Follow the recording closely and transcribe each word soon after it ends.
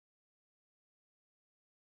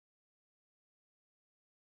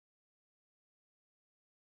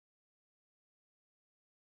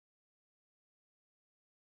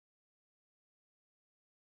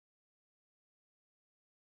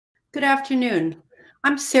Good afternoon.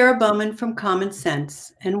 I'm Sarah Bowman from Common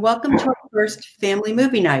Sense, and welcome to our first family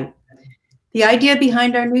movie night. The idea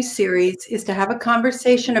behind our new series is to have a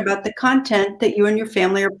conversation about the content that you and your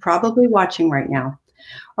family are probably watching right now.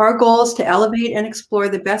 Our goal is to elevate and explore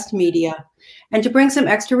the best media and to bring some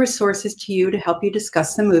extra resources to you to help you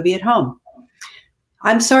discuss the movie at home.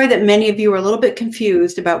 I'm sorry that many of you are a little bit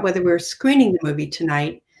confused about whether we're screening the movie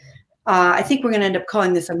tonight. I think we're going to end up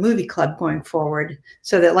calling this a movie club going forward,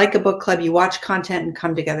 so that like a book club, you watch content and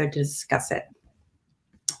come together to discuss it.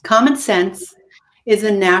 Common Sense is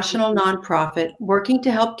a national nonprofit working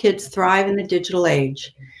to help kids thrive in the digital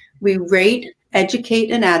age. We rate, educate,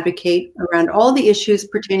 and advocate around all the issues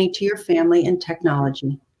pertaining to your family and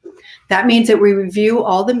technology. That means that we review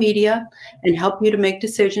all the media and help you to make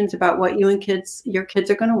decisions about what your kids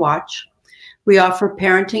are going to watch. We offer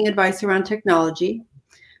parenting advice around technology.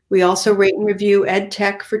 We also rate and review ed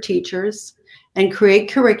tech for teachers and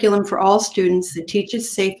create curriculum for all students that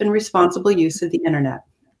teaches safe and responsible use of the internet.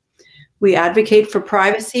 We advocate for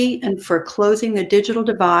privacy and for closing the digital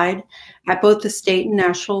divide at both the state and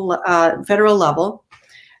national, federal level.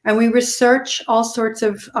 And we research all sorts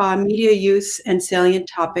of media use and salient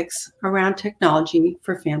topics around technology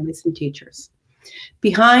for families and teachers.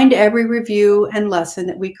 Behind every review and lesson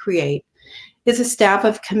that we create is a staff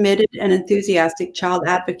of committed and enthusiastic child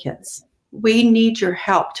advocates. We need your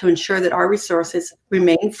help to ensure that our resources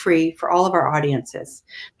remain free for all of our audiences.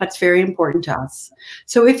 That's very important to us.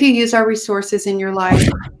 So if you use our resources in your life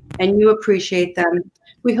and you appreciate them,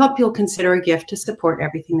 we hope you'll consider a gift to support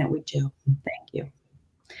everything that we do. Thank you.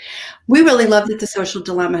 We really love that The Social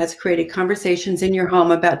Dilemma has created conversations in your home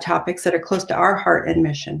about topics that are close to our heart and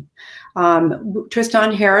mission.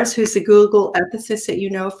 Tristan Harris, who's the Google ethicist that you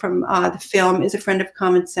know from the film, is a friend of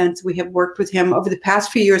Common Sense. We have worked with him over the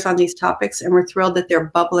past few years on these topics, and we're thrilled that they're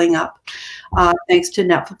bubbling up thanks to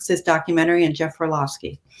Netflix's documentary and Jeff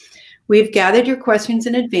Orlovsky. We've gathered your questions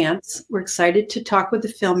in advance. We're excited to talk with the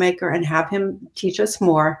filmmaker and have him teach us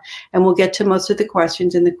more, and we'll get to most of the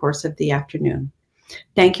questions in the course of the afternoon.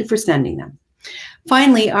 Thank you for sending them.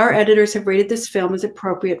 Finally, our editors have rated this film as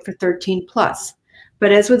appropriate for 13+.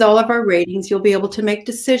 But as with all of our ratings, you'll be able to make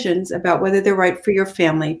decisions about whether they're right for your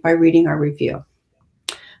family by reading our review.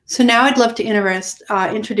 So now I'd love to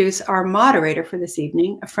introduce our moderator for this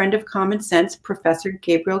evening, a friend of Common Sense, Professor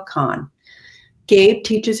Gabriel Kahn. Gabe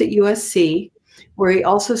teaches at USC, where he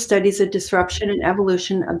also studies the disruption and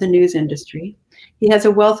evolution of the news industry. He has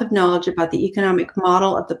a wealth of knowledge about the economic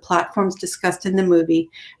model of the platforms discussed in the movie,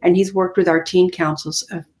 and he's worked with our teen councils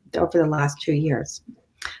over the last 2 years.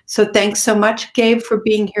 So thanks so much, Gabe, for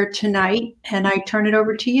being here tonight, and I turn it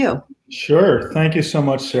over to you. Sure. Thank you so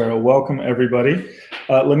much, Sarah. Welcome, everybody.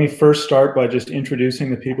 Let me first start by just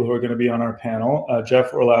introducing the people who are going to be on our panel.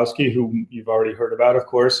 Jeff Orlovsky, who you've already heard about, of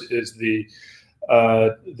course, is the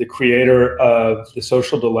creator of The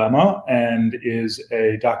Social Dilemma and is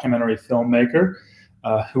a documentary filmmaker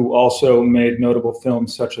who also made notable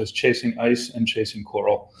films such as Chasing Ice and Chasing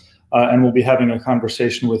Coral. And we'll be having a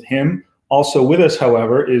conversation with him. Also with us,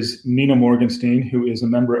 however, is Nina Morgenstein, who is a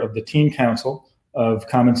member of the Teen Council of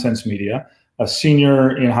Common Sense Media, a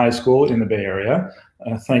senior in high school in the Bay Area.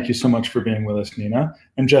 Thank you so much for being with us, Nina.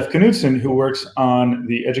 And Jeff Knudsen, who works on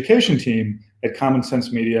the education team at Common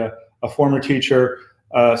Sense Media, a former teacher,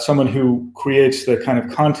 someone who creates the kind of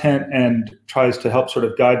content and tries to help sort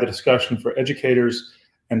of guide the discussion for educators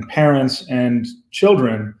and parents and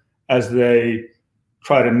children as they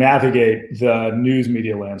try to navigate the news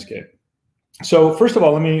media landscape. So first of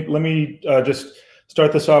all, let me just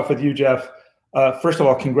start this off with you, Jeff. First of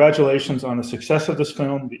all, congratulations on the success of this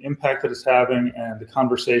film, the impact that it's having, and the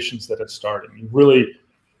conversations that it's starting. You've really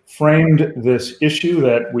framed this issue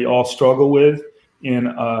that we all struggle with in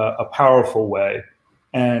a powerful way.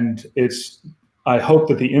 And I hope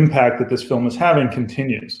that the impact that this film is having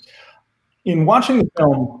continues. In watching the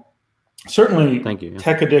film, certainly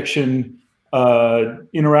tech addiction,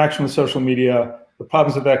 interaction with social media, the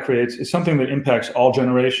problems that creates is something that impacts all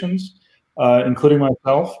generations, including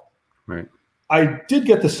myself. Right. I did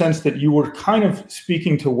get the sense that you were kind of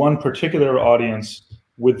speaking to one particular audience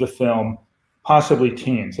with the film, possibly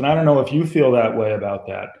teens. And I don't know if you feel that way about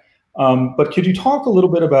that. But could you talk a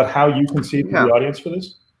little bit about how you conceive the audience for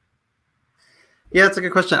this? Yeah, it's a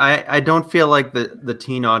good question. I don't feel like the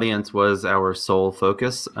teen audience was our sole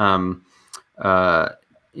focus. In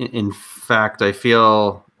fact,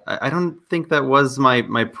 I don't think that was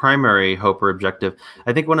my primary hope or objective.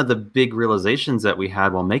 I think one of the big realizations that we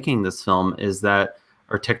had while making this film is that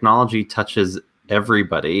our technology touches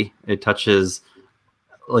everybody. It touches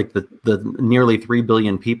like the nearly 3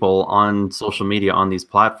 billion people on social media on these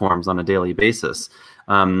platforms on a daily basis.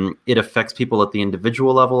 It affects people at the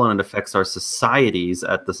individual level, and it affects our societies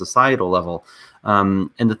at the societal level.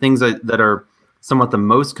 And the things that are somewhat the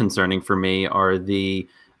most concerning for me are the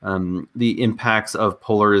impacts of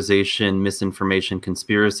polarization, misinformation,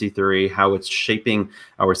 conspiracy theory, how it's shaping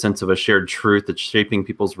our sense of a shared truth. It's shaping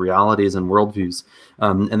people's realities and worldviews.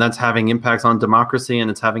 And that's having impacts on democracy, and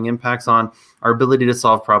it's having impacts on our ability to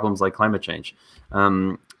solve problems like climate change.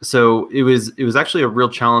 So it was actually a real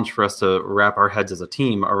challenge for us to wrap our heads as a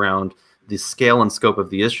team around the scale and scope of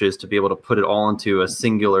the issues, to be able to put it all into a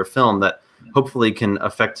singular film that hopefully can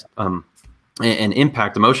affect and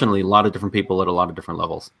impact emotionally a lot of different people at a lot of different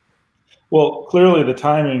levels. Well, clearly the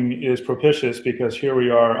timing is propitious, because here we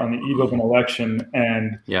are on the eve of an election,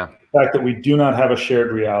 and yeah, the fact that we do not have a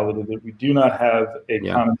shared reality, that we do not have a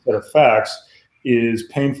common set of facts, is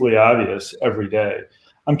painfully obvious every day.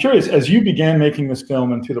 I'm curious, as you began making this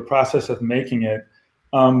film and through the process of making it,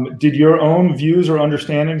 did your own views or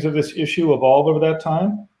understandings of this issue evolve over that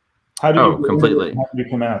time? How did you completely. How did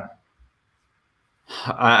you come out?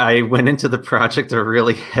 I went into the project a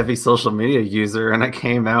really heavy social media user, and I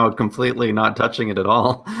came out completely not touching it at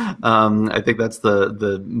all. I think that's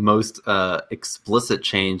the most explicit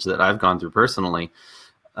change that I've gone through personally.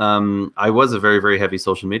 I was a very, very heavy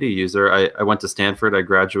social media user. I went to Stanford. I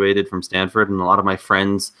graduated from Stanford, and a lot of my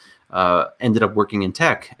friends ended up working in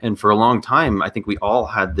tech. And for a long time, I think we all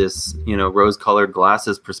had this, rose-colored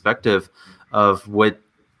glasses perspective of what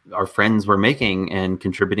our friends were making and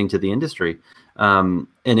contributing to the industry. And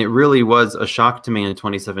it really was a shock to me in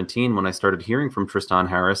 2017 when I started hearing from Tristan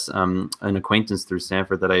Harris, an acquaintance through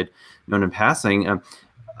Stanford that I'd known in passing.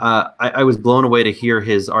 I was blown away to hear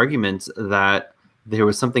his argument that there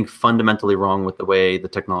was something fundamentally wrong with the way the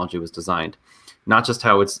technology was designed. Not just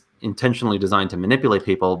how it's intentionally designed to manipulate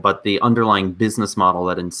people, but the underlying business model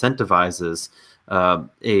that incentivizes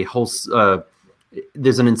a whole...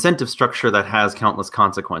 there's an incentive structure that has countless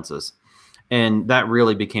consequences. And that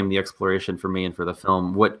really became the exploration for me and for the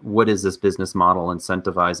film. What is this business model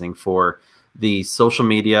incentivizing for the social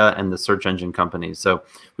media and the search engine companies? So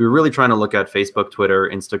we were really trying to look at Facebook, Twitter,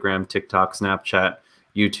 Instagram, TikTok, Snapchat,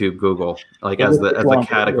 YouTube, Google, like as the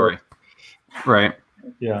category, right?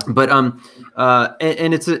 Yeah. But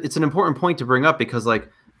and it's an important point to bring up, because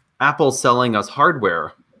like Apple's selling us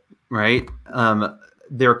hardware, right?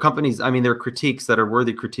 There are companies, there are critiques that are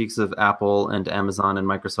worthy critiques of Apple and Amazon and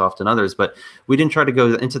Microsoft and others, but we didn't try to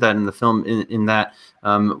go into that in the film, in that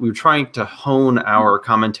we were trying to hone our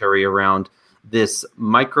commentary around this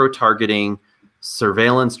micro-targeting,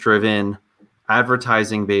 surveillance-driven,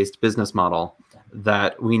 advertising-based business model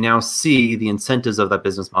that we now see the incentives of that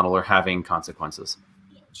business model are having consequences.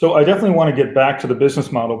 So I definitely want to get back to the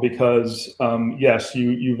business model, because yes,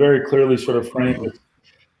 you very clearly sort of framed this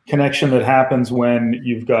connection that happens when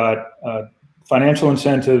you've got financial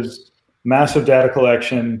incentives, massive data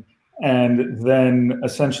collection, and then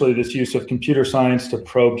essentially this use of computer science to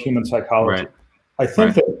probe human psychology. Right. I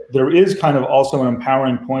think that there is kind of also an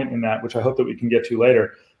empowering point in that, which I hope that we can get to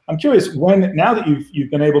later. I'm curious, now that you've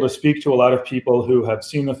been able to speak to a lot of people who have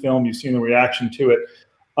seen the film, you've seen the reaction to it,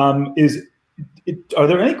 are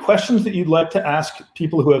there any questions that you'd like to ask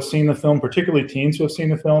people who have seen the film, particularly teens who have seen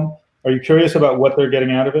the film? Are you curious about what they're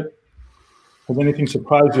getting out of it? Has anything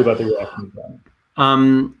surprised you about the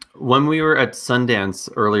reaction? When we were at Sundance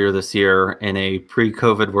earlier this year, in a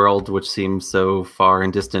pre-COVID world, which seems so far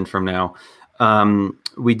and distant from now,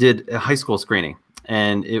 we did a high school screening,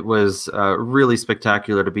 and it was really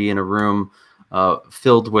spectacular to be in a room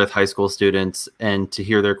filled with high school students, and to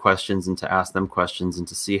hear their questions and to ask them questions, and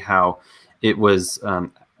to see how it was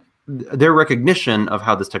their recognition of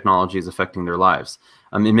how this technology is affecting their lives.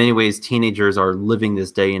 In many ways, teenagers are living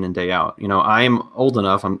this day in and day out. I'm old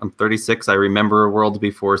enough, I'm 36. I remember a world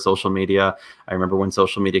before social media. I remember when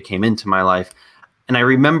social media came into my life. And I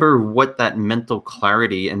remember what that mental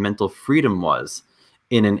clarity and mental freedom was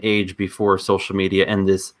in an age before social media, and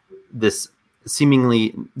this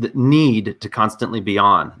seemingly the need to constantly be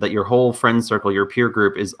on, that your whole friend circle, your peer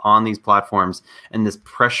group is on these platforms, and this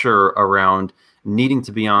pressure around needing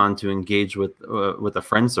to be on to engage with a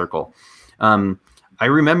friend circle. I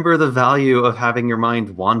remember the value of having your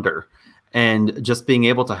mind wander and just being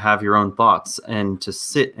able to have your own thoughts and to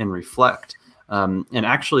sit and reflect. And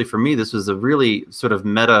actually, for me, this was a really sort of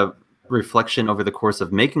meta reflection over the course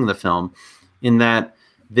of making the film, in that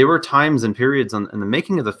there were times and periods in the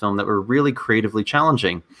making of the film that were really creatively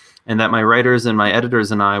challenging, and that my writers and my editors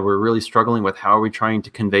and I were really struggling with how are we trying to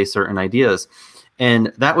convey certain ideas.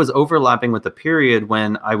 And that was overlapping with the period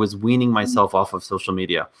when I was weaning myself off of social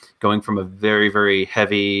media, going from a very, very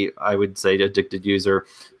heavy, I would say, addicted user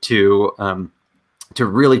to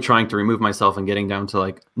really trying to remove myself and getting down to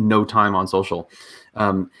like no time on social.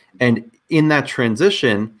 And in that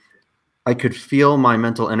transition, I could feel my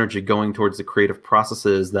mental energy going towards the creative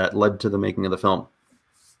processes that led to the making of the film.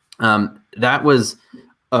 That was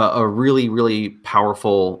a really, really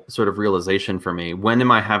powerful sort of realization for me. When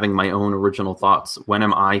am I having my own original thoughts? When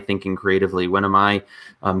am I thinking creatively? When am I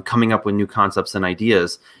coming up with new concepts and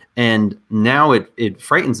ideas? And now it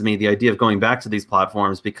frightens me, the idea of going back to these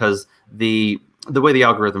platforms, because the way the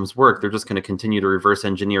algorithms work, they're just going to continue to reverse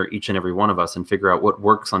engineer each and every one of us and figure out what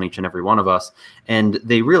works on each and every one of us. And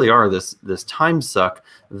they really are this time suck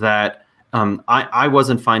that I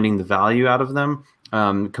wasn't finding the value out of them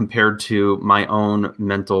compared to my own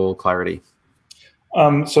mental clarity.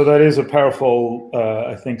 So that is a powerful,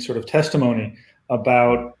 I think, sort of testimony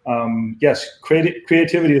about, yes,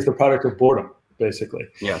 creativity is the product of boredom, basically.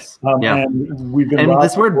 Yes. And we've been and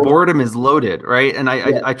this word boredom is loaded, right? And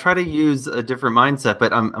I try to use a different mindset,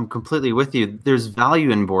 but I'm completely with you. There's value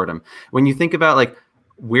in boredom. When you think about, like,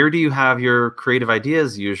 where do you have your creative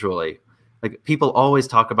ideas usually? Like, people always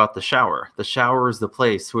talk about the shower. The shower is the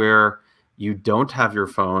place where you don't have your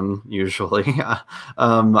phone usually.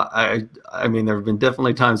 I mean, there have been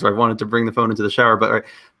definitely times where I wanted to bring the phone into the shower,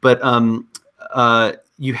 but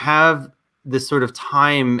you have this sort of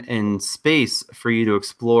time and space for you to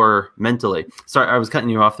explore mentally. Sorry, I was cutting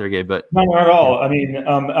you off there, Gabe, but no, not at all. I mean,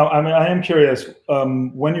 I am curious.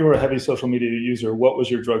 When you were a heavy social media user, what was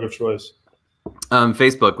your drug of choice?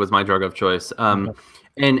 Facebook was my drug of choice. Okay.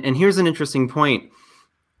 And here's an interesting point.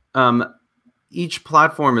 Each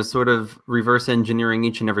platform is sort of reverse engineering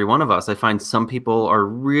each and every one of us. I find some people are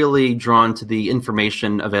really drawn to the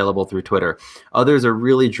information available through Twitter. Others are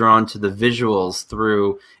really drawn to the visuals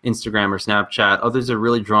through Instagram or Snapchat. Others are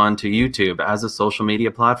really drawn to YouTube as a social media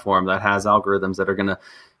platform that has algorithms that are going to,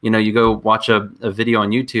 you go watch a video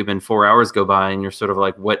on YouTube and 4 hours go by and you're sort of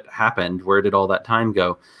like, what happened? Where did all that time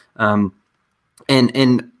go?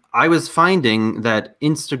 And I was finding that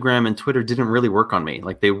Instagram and Twitter didn't really work on me.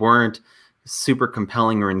 Like, they weren't super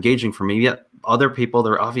compelling or engaging for me. Yet other people,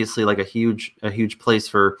 they're obviously like a huge place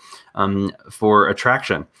for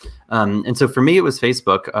attraction. And so for me, it was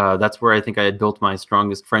Facebook. That's where I think I had built my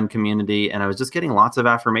strongest friend community, and I was just getting lots of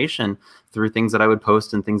affirmation through things that I would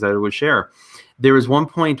post and things that I would share. There was one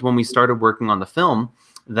point when we started working on the film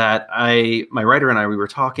that my writer and I, we were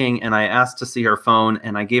talking, and I asked to see her phone,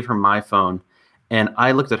 and I gave her my phone, and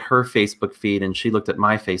I looked at her Facebook feed, and she looked at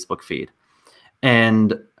my Facebook feed,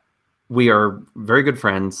 and we are very good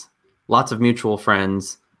friends, lots of mutual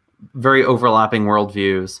friends, very overlapping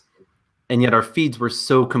worldviews, and yet our feeds were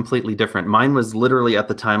so completely different. Mine was literally at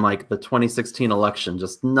the time like the 2016 election,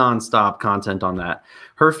 just nonstop content on that.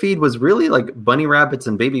 Her feed was really like bunny rabbits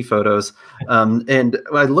and baby photos, and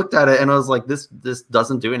I looked at it and I was like, this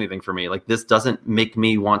doesn't do anything for me. Like, this doesn't make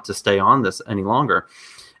me want to stay on this any longer.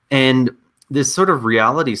 And this sort of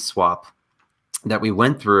reality swap that we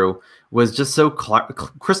went through was just so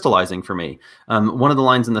crystallizing for me. One of the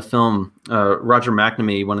lines in the film, Roger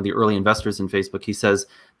McNamee, one of the early investors in Facebook, he says,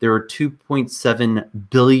 there are 2.7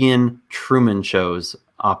 billion Truman shows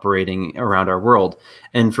operating around our world.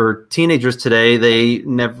 And for teenagers today, they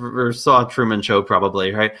never saw Truman Show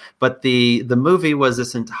probably, right? But the movie was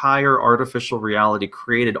this entire artificial reality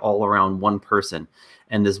created all around one person.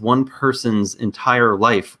 And this one person's entire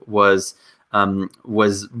life was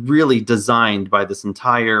really designed by this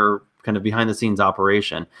entire kind of behind the scenes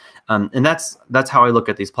operation. And that's how I look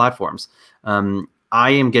at these platforms. I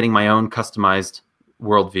am getting my own customized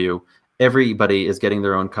worldview. Everybody is getting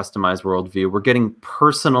their own customized worldview. We're getting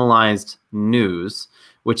personalized news,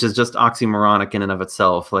 which is just oxymoronic in and of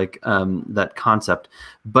itself, like that concept.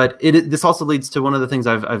 But this also leads to one of the things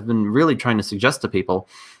I've been really trying to suggest to people,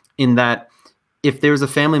 in that if there's a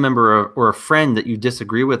family member or a friend that you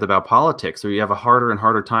disagree with about politics, or you have a harder and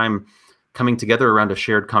harder time coming together around a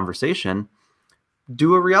shared conversation,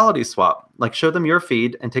 do a reality swap. Like, show them your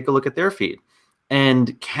feed and take a look at their feed.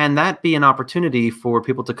 And can that be an opportunity for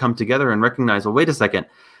people to come together and recognize, well, wait a second,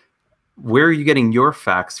 where are you getting your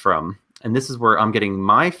facts from? And this is where I'm getting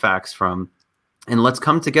my facts from. And let's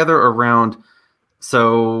come together around,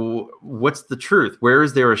 so what's the truth? Where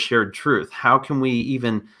is there a shared truth? How can we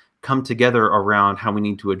even come together around how we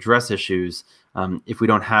need to address issues if we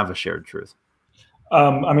don't have a shared truth?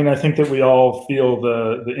 I mean, I think that we all feel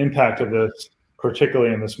the impact of this,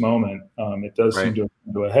 particularly in this moment. It does seem to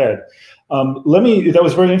come to a head. That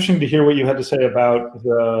was very interesting to hear what you had to say about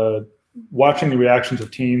watching the reactions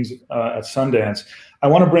of teens at Sundance. I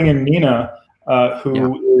want to bring in Nina,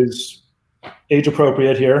 who is age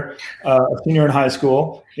appropriate here, a senior in high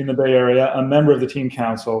school in the Bay Area, a member of the teen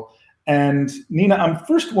council. And Nina, I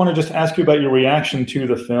first want to just ask you about your reaction to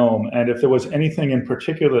the film and if there was anything in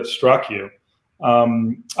particular that struck you.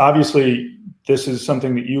 Obviously, this is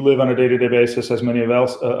something that you live on a day-to-day basis, as many of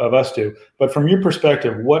us do. But from your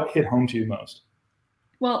perspective, what hit home to you most?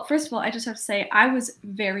 Well, first of all, I just have to say I was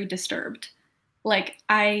very disturbed. Like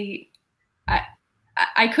I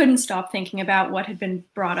couldn't stop thinking about what had been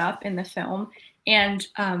brought up in the film. And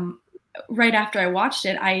right after I watched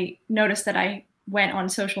it, I noticed that I went on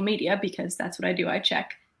social media because that's what I do. I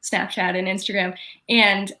check Snapchat and Instagram.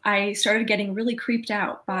 And I started getting really creeped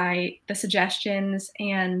out by the suggestions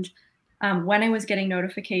and when I was getting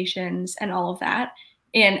notifications and all of that.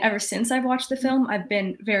 And ever since I've watched the film, I've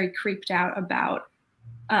been very creeped out about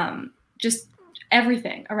just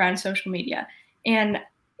everything around social media. And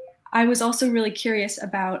I was also really curious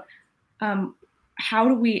about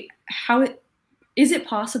how is it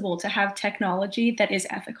possible to have technology that is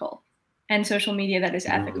ethical and social media that is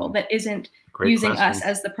ethical, that isn't using us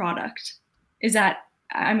as the product? Is that,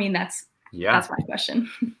 I mean, that's my question.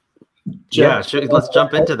 Yeah, let's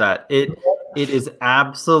jump into that. It is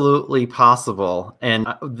absolutely possible. And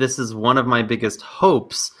this is one of my biggest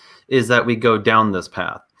hopes, is that we go down this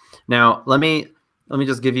path. Now, let me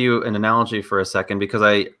just give you an analogy for a second, because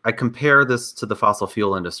I compare this to the fossil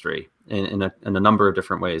fuel industry in a number of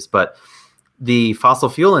different ways. But the fossil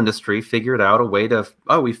fuel industry figured out a way to,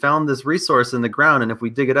 we found this resource in the ground, and if we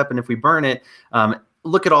dig it up and if we burn it,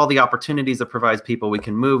 look at all the opportunities it provides people. We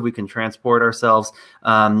can move, we can transport ourselves,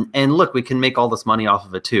 and look, we can make all this money off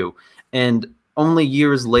of it too. And only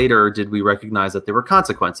years later did we recognize that there were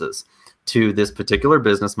consequences to this particular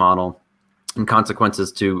business model and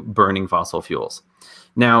consequences to burning fossil fuels.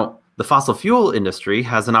 Now, the fossil fuel industry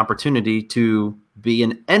has an opportunity to be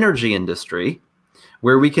an energy industry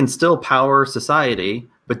where we can still power society,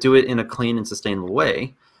 but do it in a clean and sustainable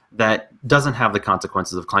way that doesn't have the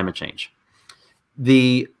consequences of climate change.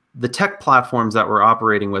 The tech platforms that we're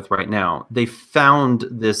operating with right now, they found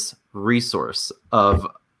this resource of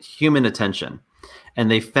human attention, and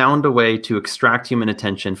they found a way to extract human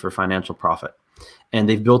attention for financial profit. And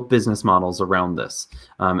they've built business models around this.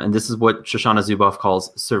 And this is what Shoshana Zuboff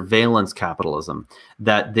calls surveillance capitalism,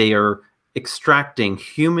 that they are extracting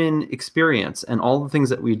human experience and all the things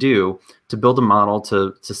that we do to build a model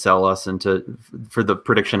to sell us and for the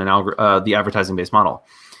prediction and the advertising-based model.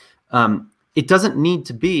 It doesn't need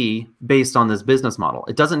to be based on this business model.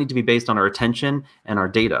 It doesn't need to be based on our attention and our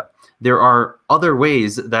data. There are other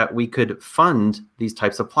ways that we could fund these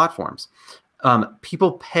types of platforms.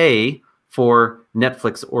 People pay for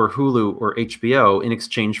Netflix or Hulu or HBO in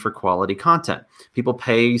exchange for quality content. People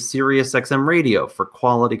pay Sirius XM radio for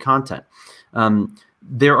quality content.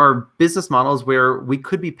 There are business models where we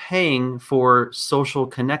could be paying for social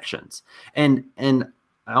connections. And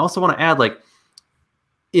I also want to add, like,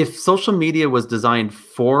 if social media was designed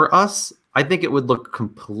for us, I think it would look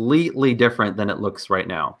completely different than it looks right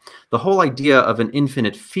now. The whole idea of an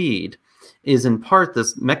infinite feed is in part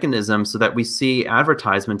this mechanism so that we see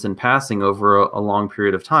advertisements in passing over a long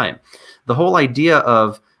period of time. The whole idea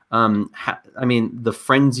of, the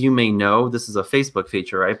friends you may know, this is a Facebook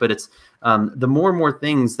feature, right? But it's the more and more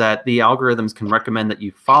things that the algorithms can recommend that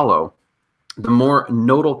you follow, the more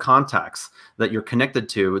nodal contacts that you're connected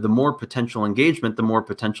to, the more potential engagement, the more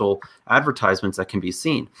potential advertisements that can be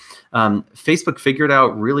seen. Facebook figured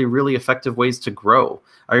out really, really effective ways to grow.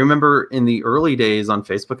 I remember in the early days on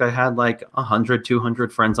Facebook, I had like 100,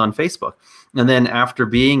 200 friends on Facebook. And then after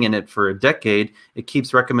being in it for a decade, it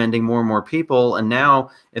keeps recommending more and more people. And now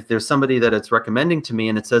if there's somebody that it's recommending to me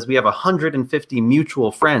and it says we have 150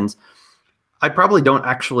 mutual friends, I probably don't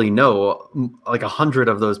actually know like 100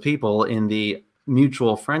 of those people in the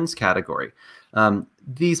mutual friends category.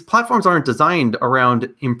 These platforms aren't designed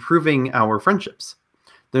around improving our friendships.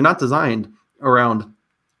 They're not designed around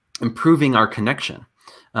improving our connection.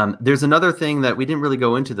 There's another thing that we didn't really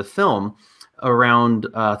go into the film around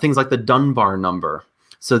things like the Dunbar number.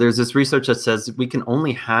 So there's this research that says we can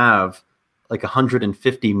only have like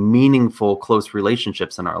 150 meaningful close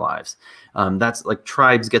relationships in our lives. That's like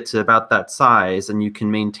tribes get to about that size, and you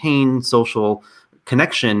can maintain social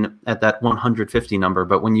connection at that 150 number.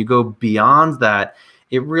 But when you go beyond that,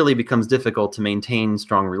 it really becomes difficult to maintain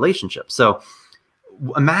strong relationships. So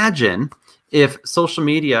imagine if social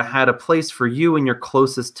media had a place for you and your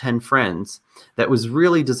closest 10 friends that was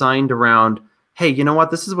really designed around hey, you know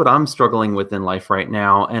what? This is what I'm struggling with in life right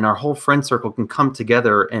now. And our whole friend circle can come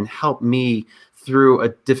together and help me through a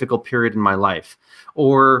difficult period in my life.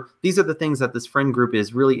 Or these are the things that this friend group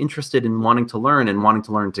is really interested in wanting to learn and wanting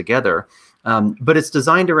to learn together. But it's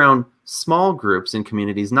designed around small groups and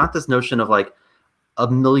communities, not this notion of like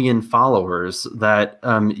 1 million followers that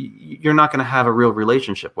you're not going to have a real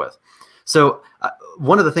relationship with. So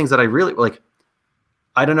one of the things that I really like,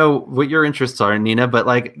 I don't know what your interests are, Nina, but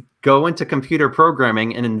like go into computer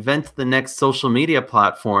programming and invent the next social media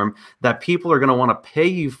platform that people are going to want to pay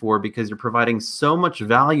you for because you're providing so much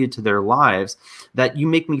value to their lives that you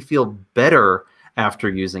make me feel better after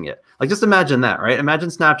using it. Like just imagine that, right? Imagine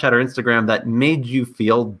Snapchat or Instagram that made you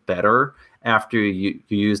feel better after you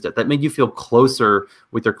used it, that made you feel closer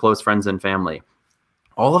with your close friends and family.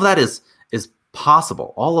 All of that is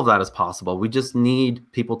possible. All of that is possible. We just need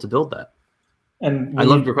people to build that. And I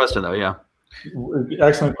love your question, though. Yeah.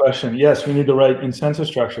 Excellent question. Yes, we need the right incentive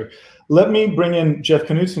structure. Let me bring in Jeff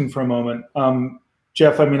Knudsen for a moment.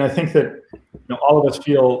 Jeff, I mean, I think that all of us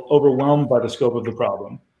feel overwhelmed by the scope of the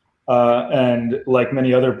problem. And like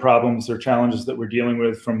many other problems or challenges that we're dealing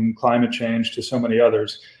with, from climate change to so many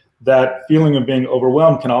others, that feeling of being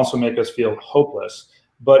overwhelmed can also make us feel hopeless.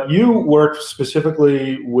 But you work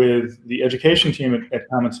specifically with the education team at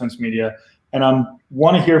Common Sense Media, and I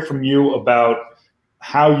want to hear from you about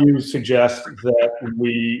how you suggest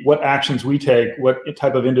that what actions we take, what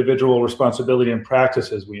type of individual responsibility and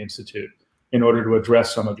practices we institute in order to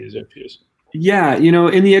address some of these issues. Yeah,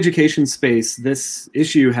 in the education space, this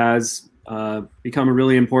issue has become a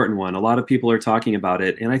really important one. A lot of people are talking about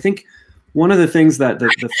it. And I think one of the things that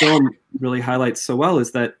the film really highlights so well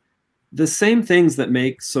is that the same things that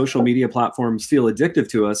make social media platforms feel addictive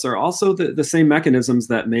to us are also the same mechanisms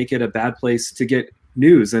that make it a bad place to get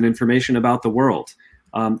news and information about the world.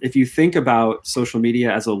 If you think about social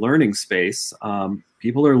media as a learning space,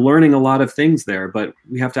 people are learning a lot of things there, but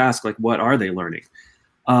we have to ask, like, what are they learning?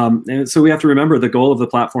 And so we have to remember the goal of the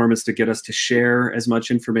platform is to get us to share as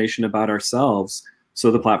much information about ourselves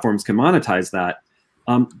so the platforms can monetize that.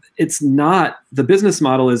 It's not, the business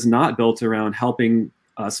model is not built around helping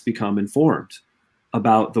us become informed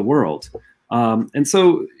about the world. And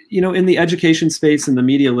so, in the education space and the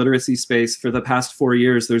media literacy space for the past 4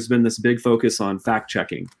 years, there's been this big focus on fact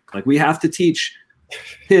checking. Like, we have to teach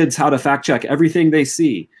kids how to fact check everything they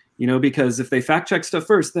see, because if they fact check stuff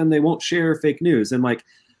first, then they won't share fake news. And like,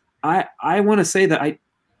 I want to say that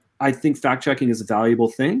I think fact checking is a valuable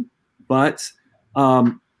thing, but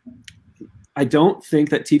I don't think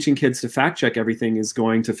that teaching kids to fact check everything is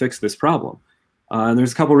going to fix this problem. And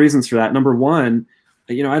there's a couple reasons for that. Number one,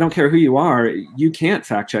 I don't care who you are, you can't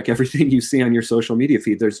fact check everything you see on your social media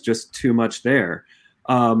feed. There's just too much there.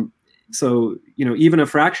 So, even a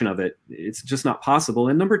fraction of it, it's just not possible.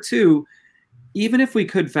 And number two, even if we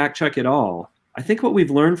could fact check it all, I think what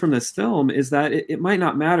we've learned from this film is that it might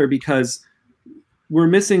not matter, because we're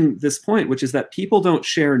missing this point, which is that people don't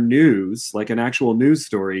share news, like an actual news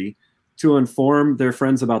story, to inform their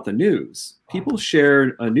friends about the news. People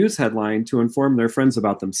share a news headline to inform their friends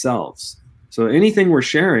about themselves. So anything we're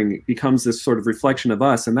sharing becomes this sort of reflection of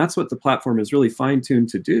us. And that's what the platform is really fine-tuned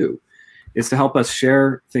to do, is to help us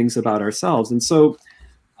share things about ourselves. And so,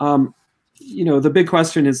 the big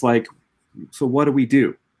question is like, so what do we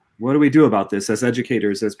do? What do we do about this as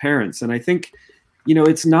educators, as parents? And I think,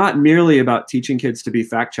 it's not merely about teaching kids to be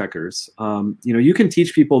fact checkers. You can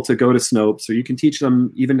teach people to go to Snopes, or you can teach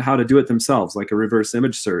them even how to do it themselves, like a reverse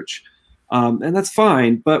image search. And that's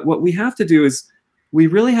fine. But what we have to do is we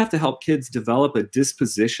really have to help kids develop a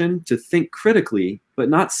disposition to think critically, but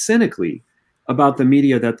not cynically, about the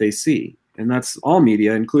media that they see. And that's all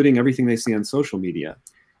media, including everything they see on social media.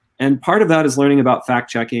 And part of that is learning about fact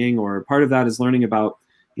checking, or part of that is learning about,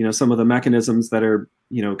 some of the mechanisms that are,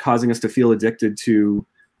 causing us to feel addicted to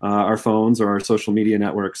our phones or our social media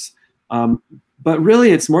networks. But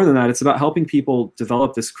really, it's more than that. It's about helping people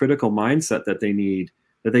develop this critical mindset that they need,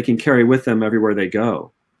 that they can carry with them everywhere they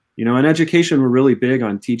go. In education, we're really big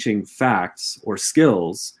on teaching facts or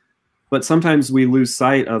skills, but sometimes we lose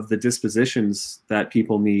sight of the dispositions that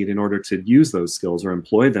people need in order to use those skills or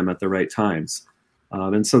employ them at the right times.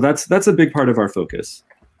 And so that's a big part of our focus.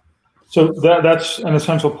 So that's an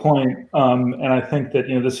essential point. And I think that,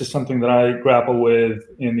 this is something that I grapple with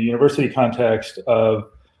in the university context of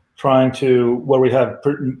trying to, where we have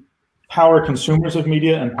power consumers of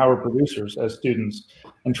media and power producers as students,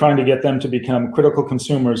 and trying to get them to become critical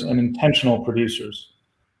consumers and intentional producers.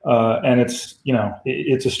 And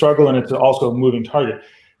it's a struggle, and it's also a moving target.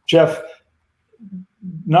 Jeff,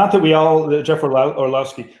 not that we all, Jeff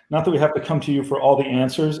Orlowski, not that we have to come to you for all the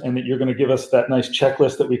answers and that you're going to give us that nice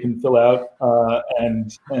checklist that we can fill out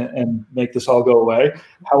and make this all go away.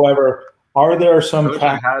 However, are there some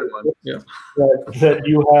practices that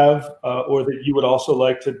you have or that you would also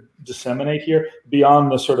like to disseminate here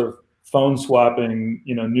beyond the sort of phone swapping,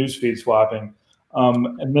 newsfeed swapping,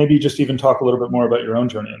 and maybe just even talk a little bit more about your own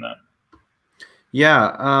journey in that?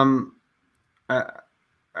 Yeah.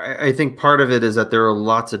 I think part of it is that there are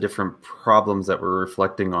lots of different problems that we're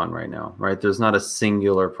reflecting on right now, right? There's not a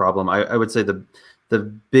singular problem. I would say the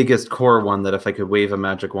biggest core one that if I could wave a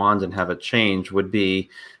magic wand and have it change would be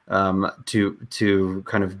to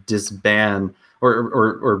kind of disband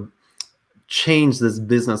or change this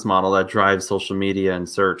business model that drives social media and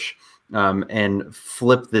search, and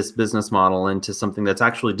flip this business model into something that's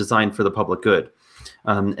actually designed for the public good.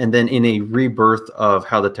 And then in a rebirth of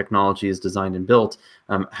how the technology is designed and built,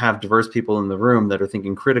 have diverse people in the room that are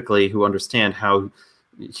thinking critically, who understand how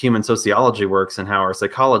human sociology works and how our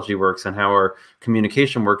psychology works and how our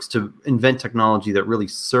communication works, to invent technology that really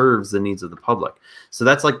serves the needs of the public. So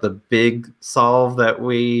that's like the big solve that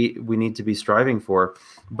we need to be striving for.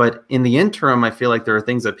 But in the interim, I feel like there are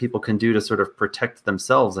things that people can do to sort of protect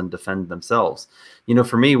themselves and defend themselves.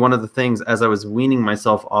 For me, one of the things, as I was weaning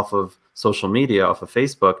myself off of social media, off of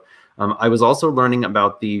Facebook, I was also learning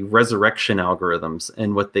about the resurrection algorithms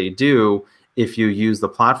and what they do if you use the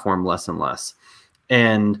platform less and less.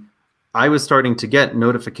 And I was starting to get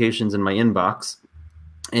notifications in my inbox,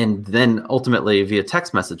 and then ultimately via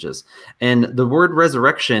text messages. And the word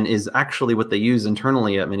resurrection is actually what they use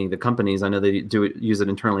internally at many of the companies. I know they use it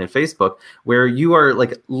internally at Facebook, where you are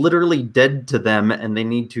like literally dead to them and they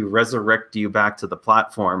need to resurrect you back to the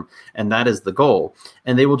platform. And that is the goal.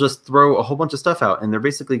 And they will just throw a whole bunch of stuff out, and they're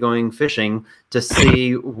basically going fishing to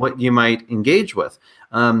see what you might engage with.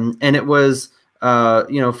 And it was,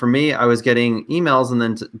 for me, I was getting emails and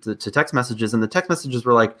then to text messages, and the text messages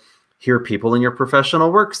were like, here are people in your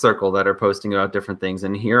professional work circle that are posting about different things,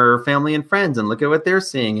 and here are family and friends, and look at what they're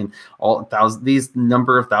seeing, and these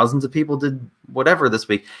number of thousands of people did whatever this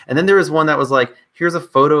week. And then there was one that was like, here's a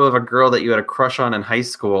photo of a girl that you had a crush on in high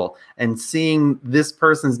school, and seeing this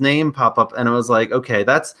person's name pop up, and I was like, okay,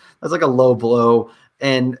 that's like a low blow,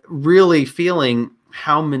 and really feeling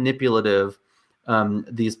how manipulative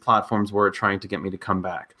these platforms were trying to get me to come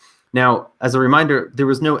back. Now, as a reminder, there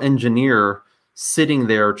was no engineer sitting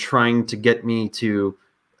there trying to get me to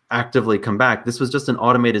actively come back. This was just an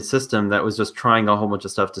automated system that was just trying a whole bunch of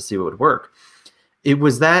stuff to see what would work. It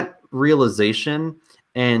was that realization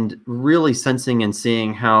and really sensing and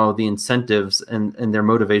seeing how the incentives and their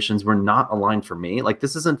motivations were not aligned for me. Like,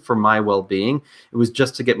 this isn't for my well-being. It was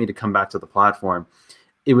just to get me to come back to the platform.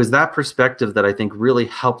 It was that perspective that I think really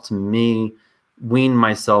helped me wean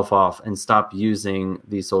myself off and stop using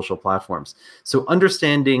these social platforms. So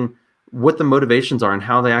understanding what the motivations are and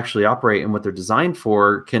how they actually operate and what they're designed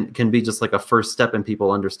for can be just like a first step in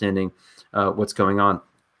people understanding what's going on.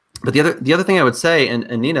 But the other thing I would say, and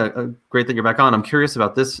Nina, great that you're back on. I'm curious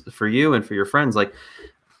about this for you and for your friends. Like,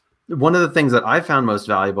 one of the things that I found most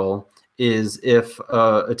valuable is if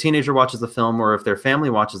a teenager watches the film, or if their family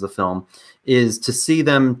watches the film, is to see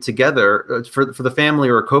them together, for the family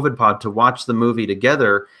or a COVID pod to watch the movie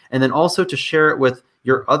together, and then also to share it with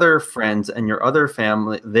your other friends and your other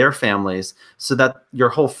family, their families, so that your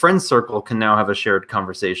whole friend circle can now have a shared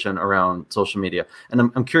conversation around social media. And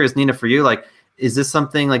I'm curious, Nina, for you, like, is this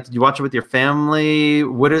something, like, did you watch it with your family?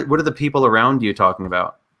 What are the people around you talking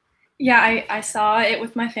about? Yeah, I saw it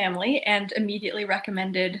with my family and immediately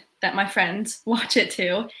recommended that my friends watch it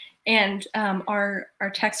too. And our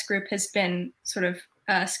text group has been sort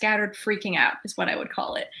of scattered freaking out, is what I would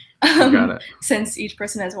call it, since each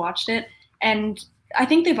person has watched it. And I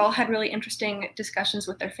think they've all had really interesting discussions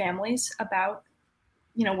with their families about,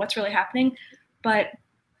 what's really happening. But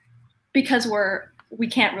because we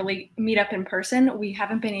can't really meet up in person, we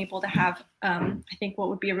haven't been able to have, I think, what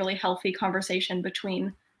would be a really healthy conversation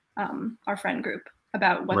between our friend group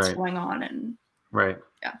about what's going on. And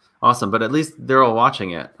yeah, awesome. But at least they're all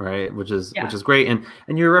watching it, right? Which is great.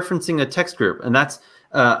 And you're referencing a text group, and that's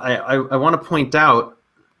I want to point out,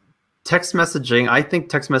 text messaging, I think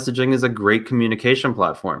text messaging is a great communication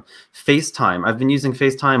platform. FaceTime, I've been using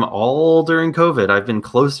FaceTime all during COVID. I've been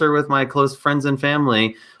closer with my close friends and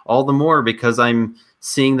family, all the more because I'm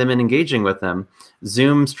seeing them and engaging with them.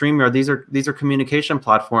 Zoom, StreamYard, these are communication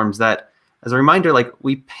platforms that, as a reminder, like,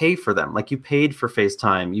 we pay for them. Like, you paid for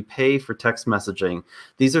FaceTime, you pay for text messaging.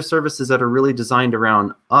 These are services that are really designed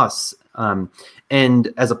around us.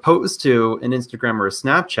 And as opposed to an Instagram or a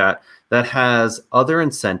Snapchat that has other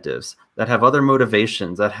incentives, that have other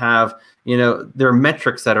motivations, that have, you know, there are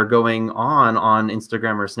metrics that are going on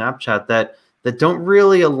Instagram or Snapchat that don't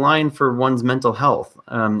really align for one's mental health.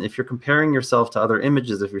 If you're comparing yourself to other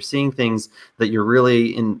images, if you're seeing things that you're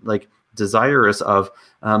really desirous of,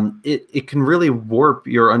 it can really warp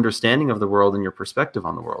your understanding of the world and your perspective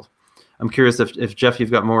on the world. I'm curious if Jeff,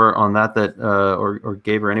 you've got more on that, or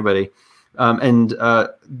Gabe or anybody.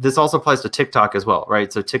 This also applies to TikTok as well,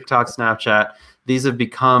 right? So TikTok, Snapchat, these have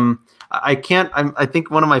become, I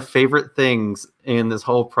think one of my favorite things in this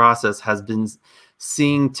whole process has been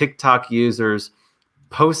seeing TikTok users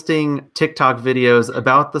posting TikTok videos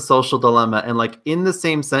about the social dilemma, and like in the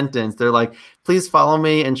same sentence, they're like, please follow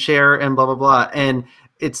me and share and blah, blah, blah. And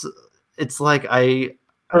it's like,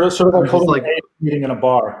 sort of like holding an AA meeting in a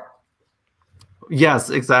bar. Yes,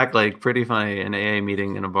 exactly. Pretty funny, an AA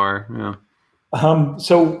meeting in a bar. Yeah.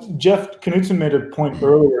 So Jeff Knudsen made a point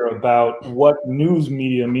earlier about what news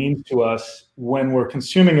media means to us when we're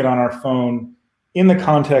consuming it on our phone in the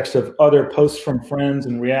context of other posts from friends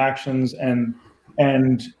and reactions,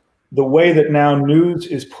 and the way that now news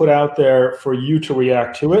is put out there for you to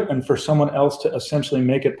react to it and for someone else to essentially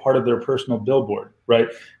make it part of their personal billboard, right?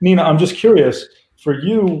 Nina, I'm just curious, for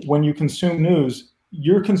you, when you consume news,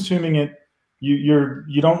 you're consuming it,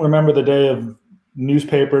 you don't remember the day of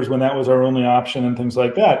newspapers when that was our only option and things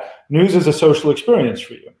like that. News is a social experience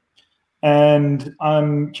for you. And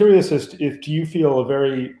I'm curious as to do you feel a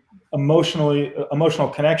very emotional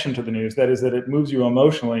connection to the news, that is, that it moves you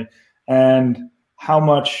emotionally, and how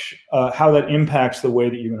that impacts the way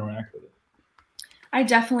that you interact with it? I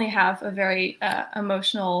definitely have a very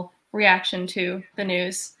emotional reaction to the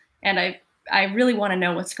news, and I really want to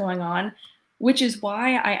know what's going on, which is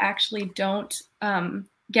why I actually don't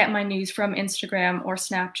get my news from Instagram or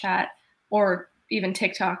Snapchat or even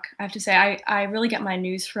TikTok. I have to say, I really get my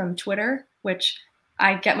news from Twitter, which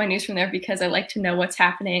I get my news from there because I like to know what's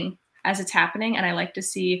happening as it's happening, and I like to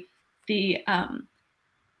see the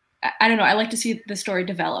I like to see the story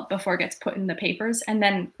develop before it gets put in the papers, and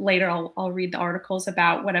then later I'll read the articles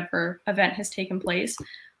about whatever event has taken place.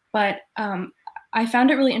 But I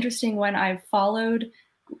found it really interesting when I followed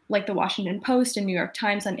like the Washington Post and New York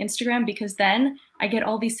Times on Instagram, because then I get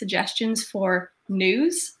all these suggestions for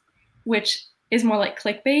news, which is more like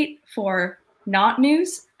clickbait for not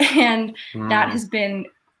news, and that has been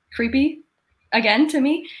creepy again to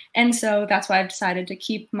me. And so that's why I've decided to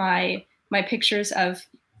keep my pictures of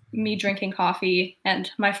me drinking coffee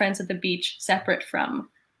and my friends at the beach separate from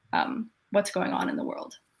what's going on in the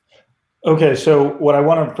world. Okay, so what I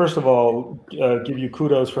want to first of all give you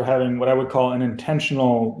kudos for having what I would call an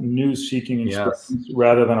intentional news-seeking experience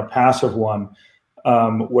rather than a passive one,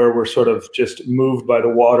 where we're sort of just moved by the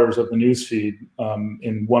waters of the news feed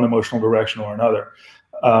in one emotional direction or another.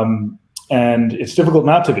 And it's difficult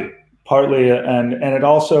not to be, partly, and it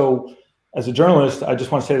also, as a journalist, I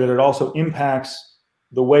just want to say that it also impacts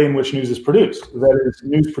the way in which news is produced. That is,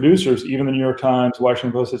 news producers, even the New York Times,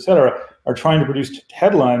 Washington Post, et cetera, are trying to produce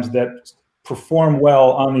headlines that perform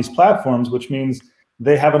well on these platforms, which means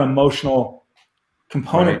they have an emotional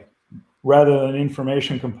component rather than an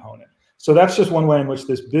information component. So that's just one way in which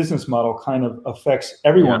this business model kind of affects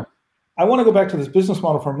everyone. I want to go back to this business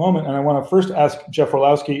model for a moment, and I want to first ask Jeff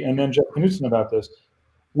Orlowski and then Jeff Knudsen about this.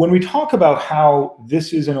 When we talk about how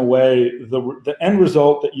this is, in a way, the end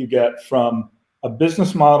result that you get from a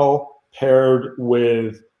business model paired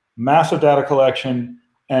with massive data collection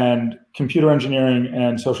and computer engineering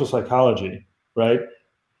and social psychology, right?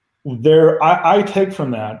 I take from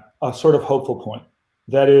that a sort of hopeful point.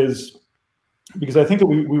 That is, because I think that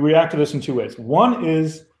we react to this in two ways. One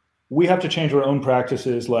is we have to change our own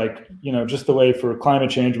practices, like, just the way for climate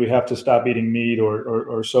change, we have to stop eating meat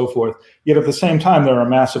or so forth. Yet at the same time, there are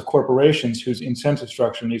massive corporations whose incentive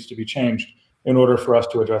structure needs to be changed in order for us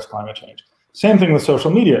to address climate change. Same thing with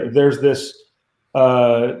social media. There's this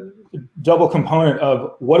double component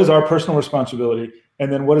of what is our personal responsibility,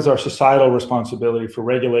 and then what is our societal responsibility for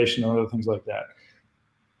regulation and other things like that.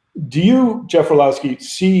 Do you, Jeff Orlowski,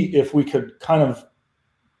 see if we could kind of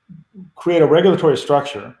create a regulatory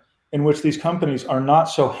structure in which these companies are not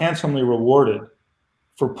so handsomely rewarded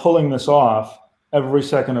for pulling this off every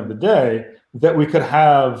second of the day, that we could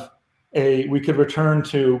return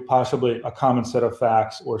to possibly a common set of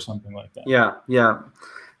facts or something like that? Yeah.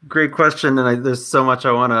 Great question. And there's so much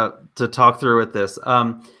I want to talk through with this.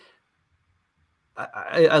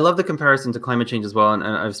 I love the comparison to climate change as well. And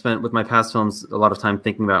I've spent with my past films a lot of time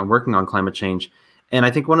thinking about and working on climate change. And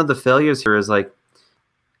I think one of the failures here is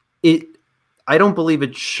I don't believe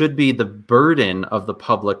it should be the burden of the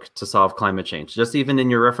public to solve climate change. Just even in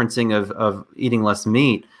your referencing of eating less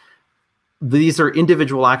meat, these are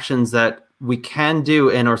individual actions that we can do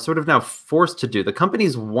and are sort of now forced to do. The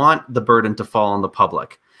companies want the burden to fall on the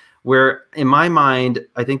public, where in my mind,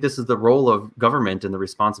 I think this is the role of government and the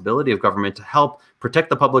responsibility of government to help protect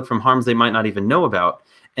the public from harms they might not even know about.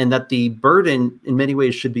 And that the burden in many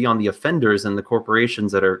ways should be on the offenders and the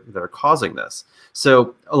corporations that are causing this.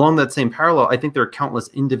 So along that same parallel, I think there are countless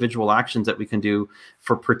individual actions that we can do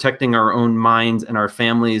for protecting our own minds and our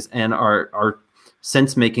families and our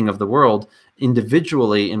sense making of the world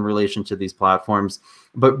individually in relation to these platforms.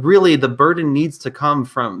 But really the burden needs to come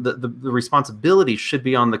from the responsibility should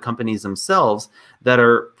be on the companies themselves that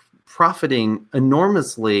are profiting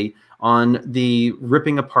enormously on the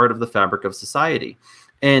ripping apart of the fabric of society.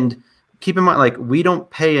 And keep in mind, like, we don't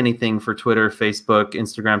pay anything for Twitter, Facebook,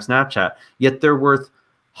 Instagram, Snapchat, yet they're worth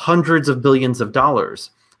hundreds of billions of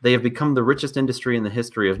dollars. They have become the richest industry in the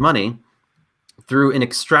history of money through an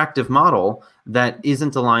extractive model that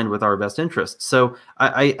isn't aligned with our best interests. So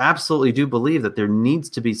I absolutely do believe that there needs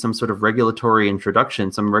to be some sort of regulatory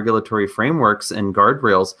introduction, some regulatory frameworks and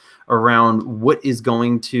guardrails around what is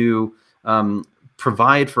going to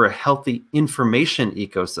provide for a healthy information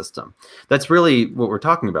ecosystem. That's really what we're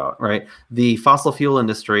talking about, right? The fossil fuel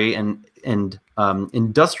industry and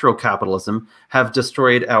industrial capitalism have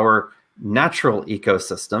destroyed our natural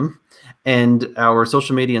ecosystem, and our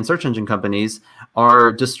social media and search engine companies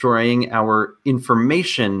are destroying our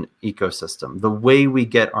information ecosystem, the way we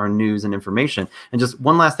get our news and information. And just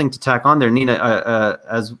one last thing to tack on there, Nina,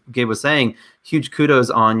 as Gabe was saying, huge kudos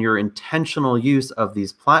on your intentional use of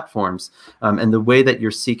these platforms and the way that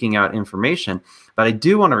you're seeking out information. But I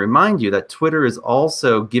do want to remind you that Twitter is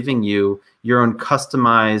also giving you your own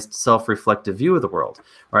customized self-reflective view of the world,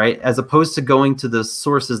 right? As opposed to going to the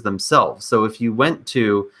sources themselves. So if you went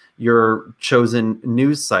to your chosen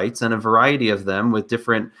news sites and a variety of them with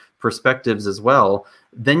different perspectives as well,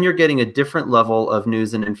 then you're getting a different level of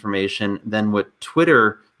news and information than what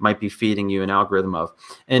Twitter might be feeding you an algorithm of.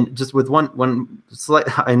 And just with one slight,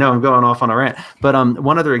 I know I'm going off on a rant, but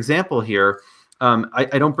one other example here, I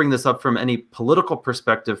don't bring this up from any political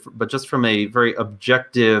perspective, but just from a very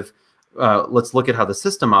objective, let's look at how the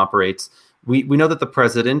system operates. We know that the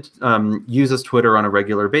president uses Twitter on a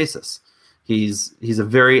regular basis. He's a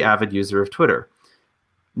very avid user of Twitter.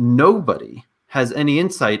 Nobody has any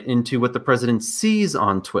insight into what the president sees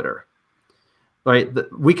on Twitter, right?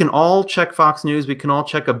 We can all check Fox News. We can all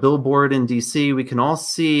check a billboard in DC. We can all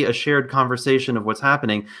see a shared conversation of what's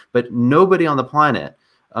happening, but nobody on the planet,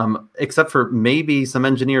 except for maybe some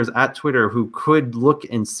engineers at Twitter who could look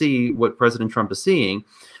and see what President Trump is seeing,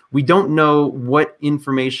 we don't know what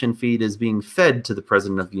information feed is being fed to the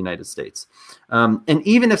President of the United States. And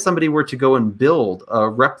even if somebody were to go and build a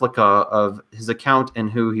replica of his account and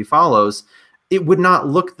who he follows, it would not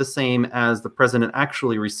look the same as the president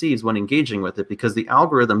actually receives when engaging with it, because the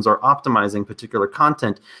algorithms are optimizing particular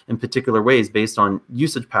content in particular ways based on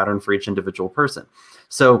usage pattern for each individual person.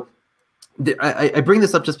 So I bring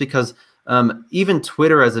this up just because even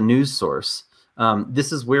Twitter as a news source,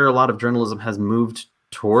 this is where a lot of journalism has moved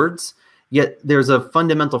towards, yet there's a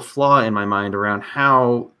fundamental flaw in my mind around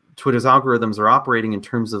how Twitter's algorithms are operating in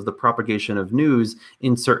terms of the propagation of news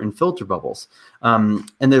in certain filter bubbles. And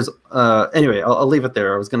there's, anyway, I'll leave it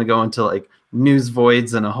there. I was going to go into like news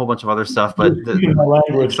voids and a whole bunch of other stuff, but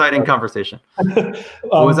exciting conversation.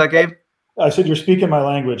 What was that, Gabe? I said you're speaking my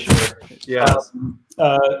language here. Yeah.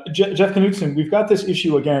 Jeff Knudsen, we've got this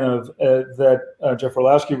issue again of that Jeff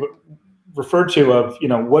Orlowski referred to of, you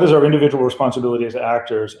know, what is our individual responsibility as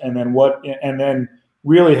actors, and then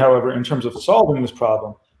really, however, in terms of solving this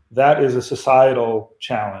problem, that is a societal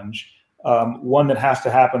challenge, one that has to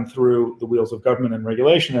happen through the wheels of government and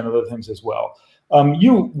regulation and other things as well.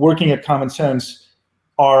 You, working at Common Sense,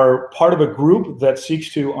 are part of a group that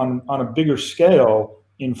seeks to, on a bigger scale,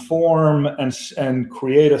 inform and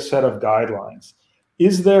create a set of guidelines.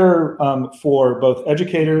 Is there, for both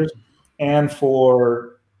educators and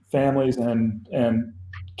for families and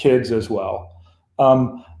kids as well,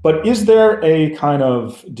 but is there a kind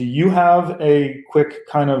of, do you have a quick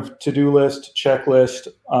kind of to-do list, checklist,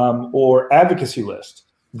 or advocacy list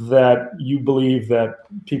that you believe that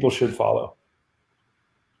people should follow?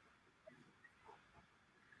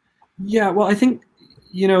 Yeah, well, I think,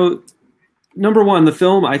 you know, number one, the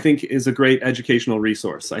film, I think, is a great educational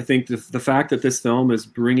resource. I think the fact that this film is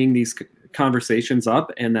bringing these conversations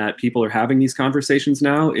up and that people are having these conversations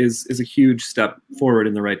now is a huge step forward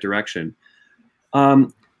in the right direction.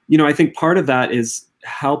 You know, I think part of that is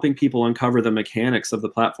helping people uncover the mechanics of the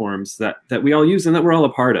platforms that we all use and that we're all a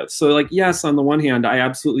part of. So, like, yes, on the one hand, I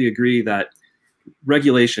absolutely agree that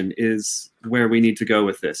regulation is where we need to go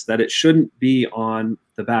with this, that it shouldn't be on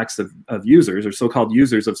the backs of users or so-called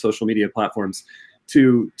users of social media platforms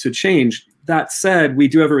to change. That said, we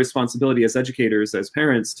do have a responsibility as educators, as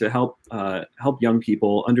parents, to help young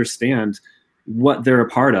people understand what they're a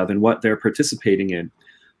part of and what they're participating in.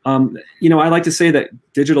 I like to say that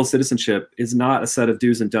digital citizenship is not a set of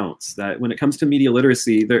do's and don'ts, that when it comes to media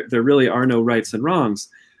literacy, there really are no rights and wrongs.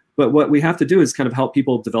 But what we have to do is kind of help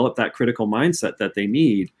people develop that critical mindset that they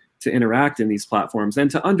need to interact in these platforms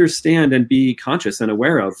and to understand and be conscious and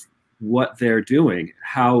aware of what they're doing,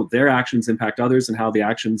 how their actions impact others, and how the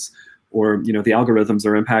actions or the algorithms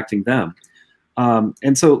are impacting them.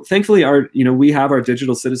 And so thankfully we have our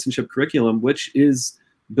digital citizenship curriculum, which is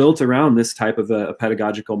built around this type of a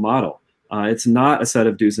pedagogical model. It's not a set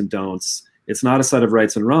of do's and don'ts. It's not a set of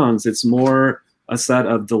rights and wrongs. It's more a set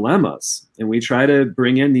of dilemmas. And we try to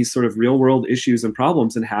bring in these sort of real world issues and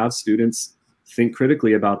problems and have students think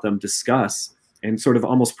critically about them, discuss, and sort of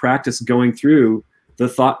almost practice going through the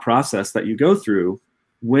thought process that you go through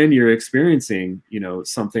when you're experiencing,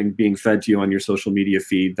 something being fed to you on your social media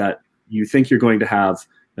feed that you think you're going to have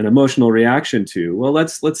an emotional reaction to. Well,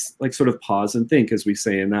 let's like sort of pause and think, as we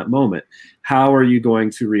say in that moment. How are you going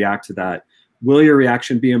to react to that? Will your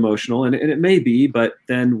reaction be emotional? And it may be, but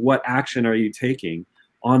then what action are you taking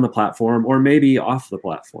on the platform or maybe off the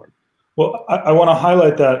platform? Well, I want to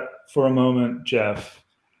highlight that for a moment, Jeff,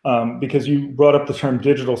 because you brought up the term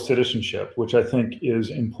digital citizenship, which I think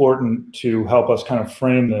is important to help us kind of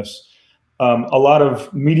frame this. A lot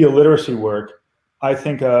of media literacy work I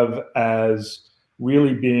think of as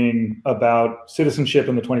really being about citizenship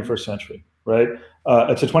in the 21st century, right?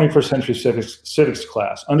 It's a 21st century civics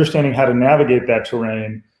class. Understanding how to navigate that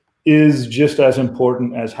terrain is just as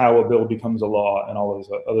important as how a bill becomes a law and all of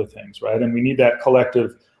those other things, right? And we need that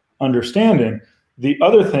collective understanding. The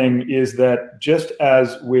other thing is that just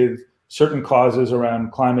as with certain causes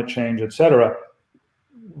around climate change, et cetera,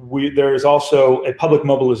 there is also a public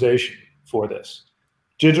mobilization for this.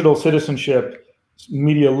 Digital citizenship,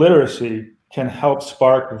 media literacy can help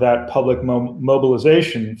spark that public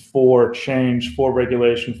mobilization for change, for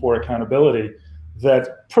regulation, for accountability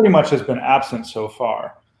that pretty much has been absent so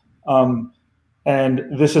far.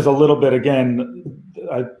 And this is a little bit, again,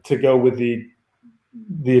 to go with the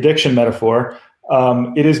addiction metaphor,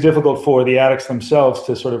 it is difficult for the addicts themselves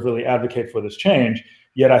to sort of really advocate for this change,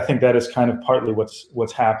 yet I think that is kind of partly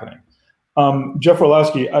what's happening. Jeff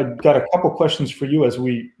Orlowski, I've got a couple questions for you as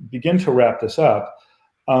we begin to wrap this up.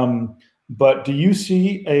 But do you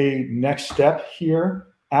see a next step here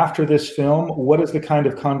after this film? What is the kind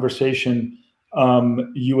of conversation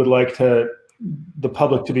you would like the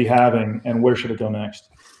public to be having, and where should it go next?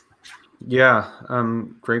 Yeah,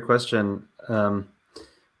 great question.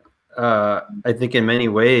 I think in many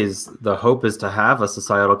ways, the hope is to have a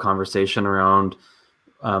societal conversation around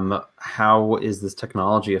how is this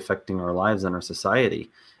technology affecting our lives and our society.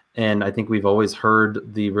 And I think we've always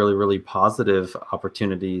heard the really, really positive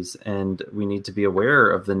opportunities, and we need to be aware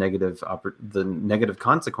of the negative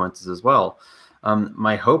consequences as well.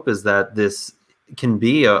 My hope is that this can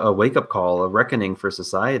be a wake-up call, a reckoning for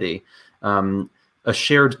society, a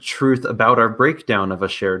shared truth about our breakdown of a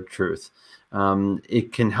shared truth.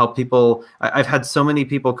 It can help people. I've had so many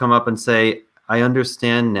people come up and say, I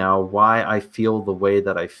understand now why I feel the way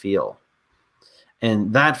that I feel.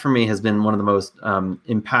 And that for me has been one of the most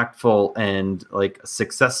impactful and like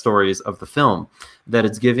success stories of the film, that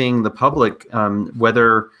it's giving the public,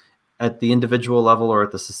 whether at the individual level or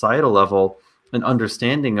at the societal level, an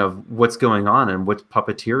understanding of what's going on and what's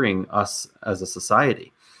puppeteering us as a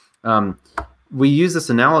society. We use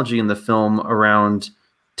this analogy in the film around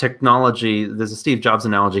technology. There's a Steve Jobs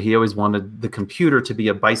analogy. He always wanted the computer to be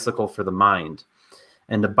a bicycle for the mind.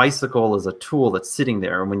 And a bicycle is a tool that's sitting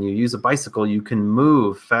there. And when you use a bicycle, you can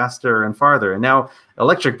move faster and farther. And now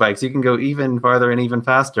electric bikes, you can go even farther and even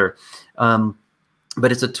faster.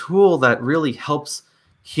 But it's a tool that really helps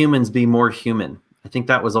humans be more human. I think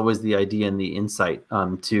that was always the idea and the insight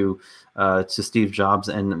to Steve Jobs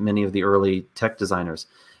and many of the early tech designers.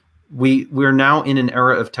 We're now in an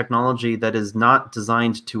era of technology that is not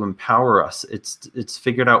designed to empower us. It's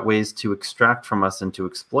figured out ways to extract from us and to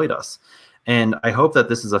exploit us. And I hope that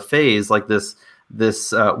this is a phase like this.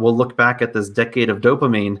 We'll look back at this decade of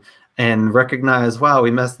dopamine and recognize, wow, we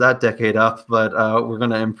messed that decade up, but we're going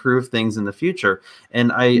to improve things in the future.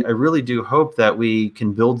 And I really do hope that we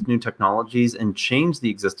can build new technologies and change the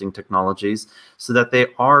existing technologies so that they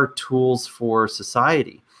are tools for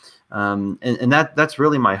society. And that's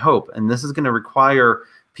really my hope. And this is going to require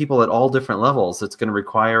people at all different levels. It's going to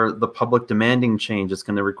require the public demanding change. It's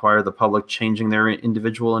going to require the public changing their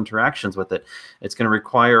individual interactions with it. It's going to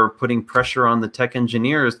require putting pressure on the tech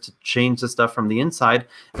engineers to change the stuff from the inside.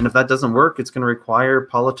 And if that doesn't work, it's going to require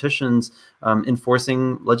politicians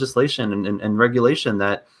enforcing legislation and regulation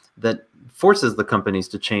that forces the companies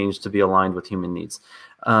to change to be aligned with human needs.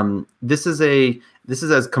 This is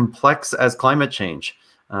as complex as climate change.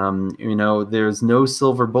 You know, there's no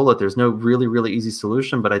silver bullet. There's no really, really easy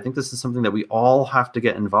solution. But I think this is something that we all have to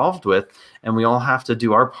get involved with, and we all have to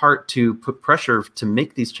do our part to put pressure to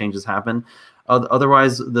make these changes happen.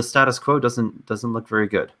 Otherwise, the status quo doesn't look very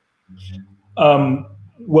good.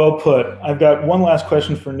 Well put. I've got one last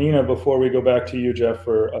question for Nina before we go back to you, Jeff,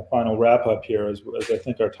 for a final wrap up here, as I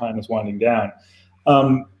think our time is winding down.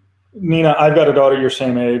 Nina, I've got a daughter your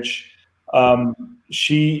same age.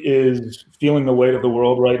 She is feeling the weight of the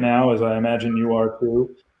world right now, as I imagine you are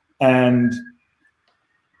too. And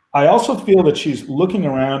I also feel that she's looking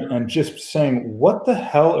around and just saying, what the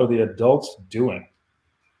hell are the adults doing?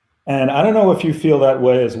 And I don't know if you feel that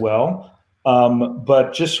way as well,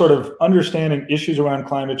 but just sort of understanding issues around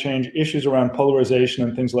climate change, issues around polarization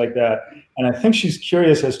and things like that. And I think she's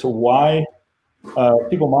curious as to why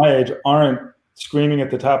people my age aren't screaming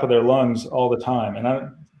at the top of their lungs all the time.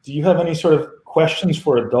 And do you have any sort of questions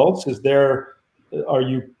for adults? Are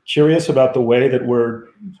you curious about the way that we're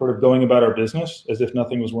sort of going about our business as if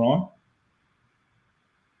nothing was wrong?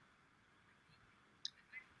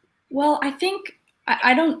 Well, I think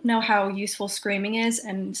I don't know how useful screaming is.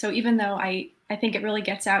 And so even though I think it really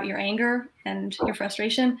gets out your anger and your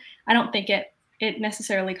frustration, I don't think it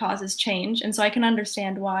necessarily causes change. And so I can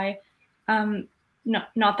understand why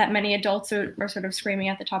not that many adults are sort of screaming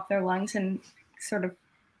at the top of their lungs and sort of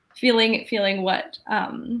feeling what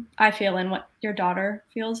I feel and what your daughter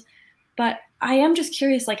feels. But I am just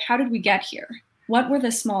curious, like, how did we get here? What were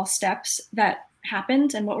the small steps that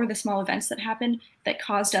happened, and what were the small events that happened that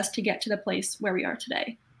caused us to get to the place where we are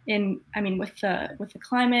today? With the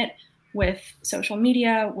climate, with social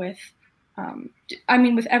media, with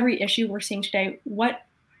every issue we're seeing today. Why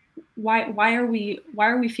are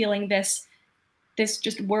we feeling this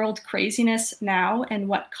just world craziness now, and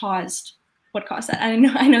what caused that? I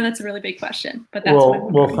know that's a really big question, but that's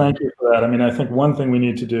well, thank you for that. I mean, I think one thing we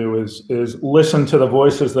need to do is listen to the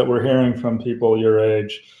voices that we're hearing from people your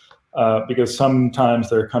age, because sometimes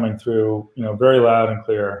they're coming through, very loud and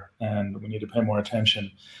clear, and we need to pay more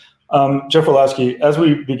attention. Jeff Orlowski, as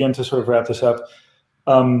we begin to sort of wrap this up,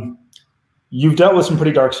 you've dealt with some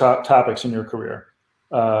pretty dark topics in your career.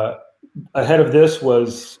 Ahead of this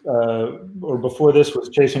was, or before this was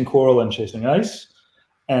Chasing Coral and Chasing Ice.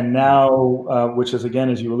 And now, which is, again,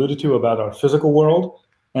 as you alluded to, about our physical world.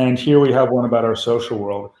 And here we have one about our social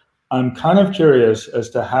world. I'm kind of curious as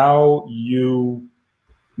to how you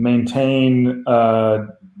maintain a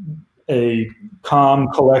calm,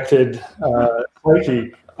 collected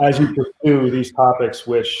psyche as you pursue these topics,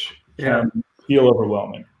 which can feel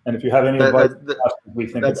overwhelming. And if you have any advice,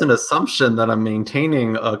 that's an assumption that I'm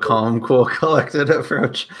maintaining a calm, cool, collected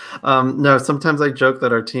approach. No, sometimes I joke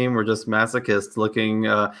that our team, we're just masochists looking.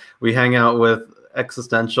 We hang out with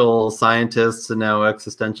existential scientists and now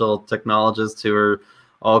existential technologists who are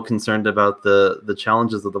all concerned about the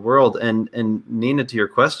challenges of the world. And Nina, to your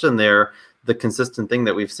question there, the consistent thing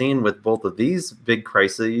that we've seen with both of these big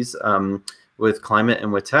crises, with climate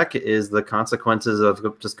and with tech, is the consequences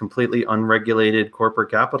of just completely unregulated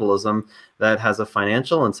corporate capitalism that has a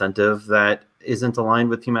financial incentive that isn't aligned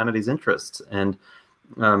with humanity's interests. And,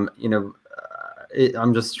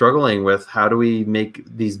 I'm just struggling with how do we make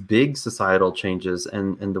these big societal changes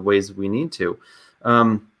and the ways we need to.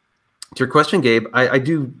 To your question, Gabe, I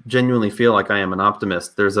do genuinely feel like I am an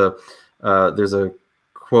optimist. There's a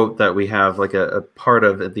quote that we have, like a part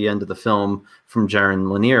of at the end of the film, from Jaron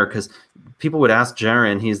Lanier, because people would ask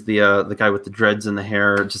Jaron, he's the guy with the dreads in the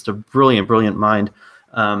hair, just a brilliant mind.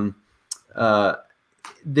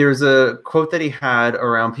 There's a quote that he had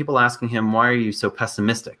around people asking him, why are you so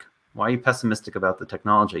pessimistic? Why are you pessimistic about the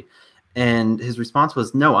technology? And his response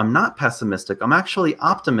was, no, I'm not pessimistic. I'm actually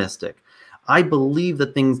optimistic. I believe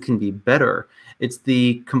that things can be better. It's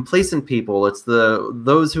the complacent people. It's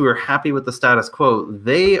those who are happy with the status quo.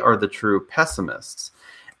 They are the true pessimists.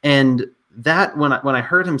 And that, when I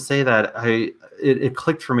heard him say that, it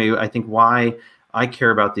clicked for me. I think why I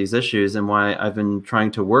care about these issues and why I've been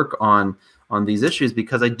trying to work on these issues,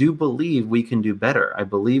 because I do believe we can do better. I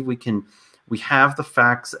believe we have the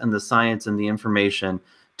facts and the science and the information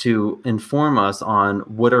to inform us on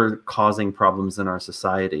what are causing problems in our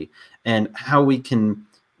society and how we can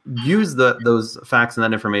use those facts and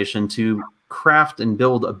that information to craft and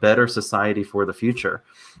build a better society for the future.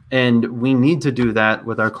 And we need to do that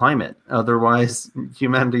with our climate. Otherwise,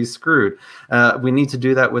 humanity's screwed. We need to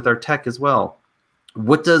do that with our tech as well.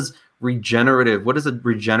 What does a regenerative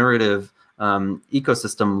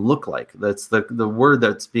ecosystem look like? That's the word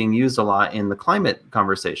that's being used a lot in the climate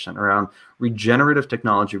conversation around regenerative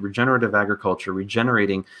technology, regenerative agriculture,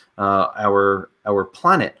 regenerating our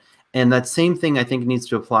planet. And that same thing, I think, needs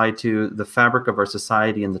to apply to the fabric of our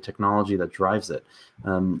society and the technology that drives it.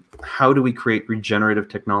 How do we create regenerative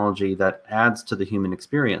technology that adds to the human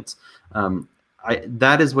experience?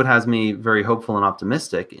 That is what has me very hopeful and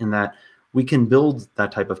optimistic, in that we can build that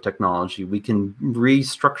type of technology. We can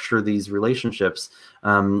restructure these relationships.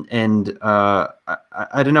 I don't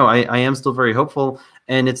know, I am still very hopeful.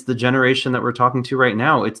 And it's the generation that we're talking to right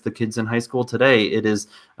now. It's the kids in high school today. It's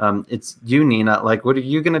you, Nina, like, what are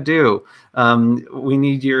you going to do? We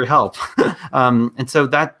need your help. And so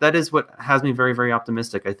that is what has me very, very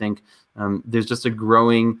optimistic. I think there's just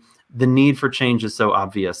the need for change is so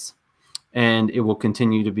obvious. And it will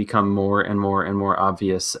continue to become more and more and more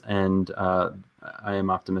obvious. And I am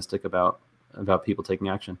optimistic about people taking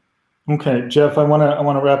action. Okay, Jeff, I want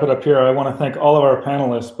to wrap it up here. I want to thank all of our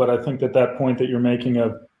panelists, but I think that point that you're making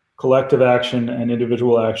of collective action and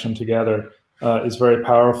individual action together is very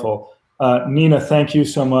powerful. Nina, thank you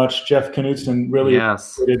so much. Jeff Knudsen, really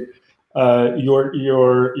appreciated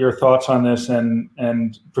your thoughts on this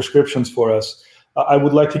and prescriptions for us. I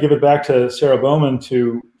would like to give it back to Sarah Bowman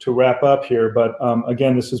to wrap up here, but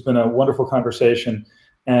again, this has been a wonderful conversation,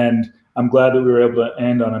 and I'm glad that we were able to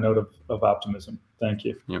end on a note of optimism. Thank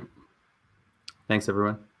you. Yep. Thanks,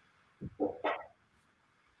 everyone.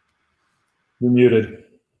 You're muted.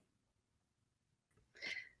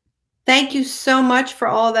 Thank you so much for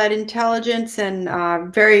all that intelligence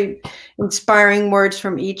and very inspiring words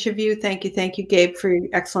from each of you. Thank you, Gabe, for your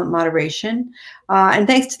excellent moderation. And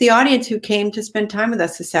thanks to the audience who came to spend time with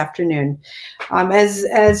us this afternoon.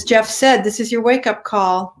 As Jeff said, this is your wake-up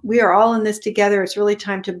call. We are all in this together. It's really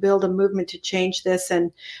time to build a movement to change this.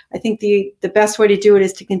 And I think the best way to do it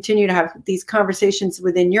is to continue to have these conversations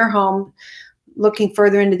within your home, looking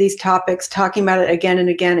further into these topics, talking about it again and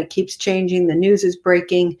again. It keeps changing. The news is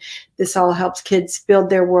breaking. This all helps kids build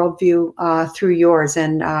their worldview through yours,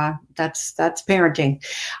 and that's parenting.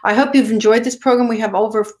 I hope you've enjoyed this program. We have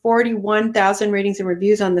over 41,000 ratings and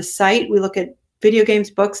reviews on the site. We look at video games,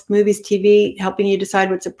 books, movies, TV, helping you decide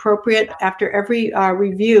what's appropriate. After every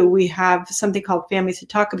review, we have something called Families to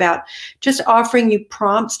Talk About, just offering you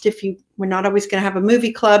prompts. We're not always going to have a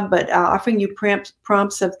movie club, but offering you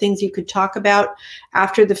prompts of things you could talk about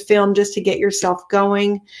after the film, just to get yourself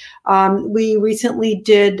going. We recently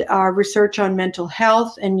did research on mental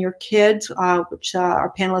health and your kids, which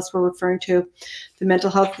our panelists were referring to, the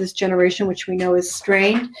mental health of this generation, which we know is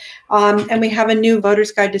strained. And we have a new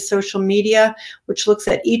Voter's Guide to Social Media, which looks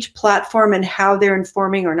at each platform and how they're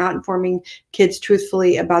informing or not informing kids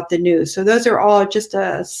truthfully about the news. So those are all just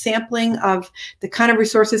a sampling of the kind of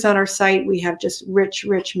resources on our site. We have just rich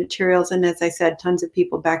materials. And as I said, tons of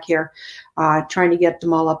people back here trying to get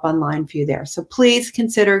them all up online for you there. So please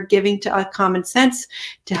consider giving to Common Sense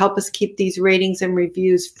to help us keep these ratings and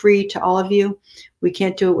reviews free to all of you. We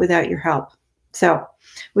can't do it without your help. So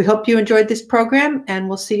we hope you enjoyed this program, and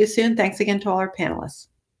we'll see you soon. Thanks again to all our panelists.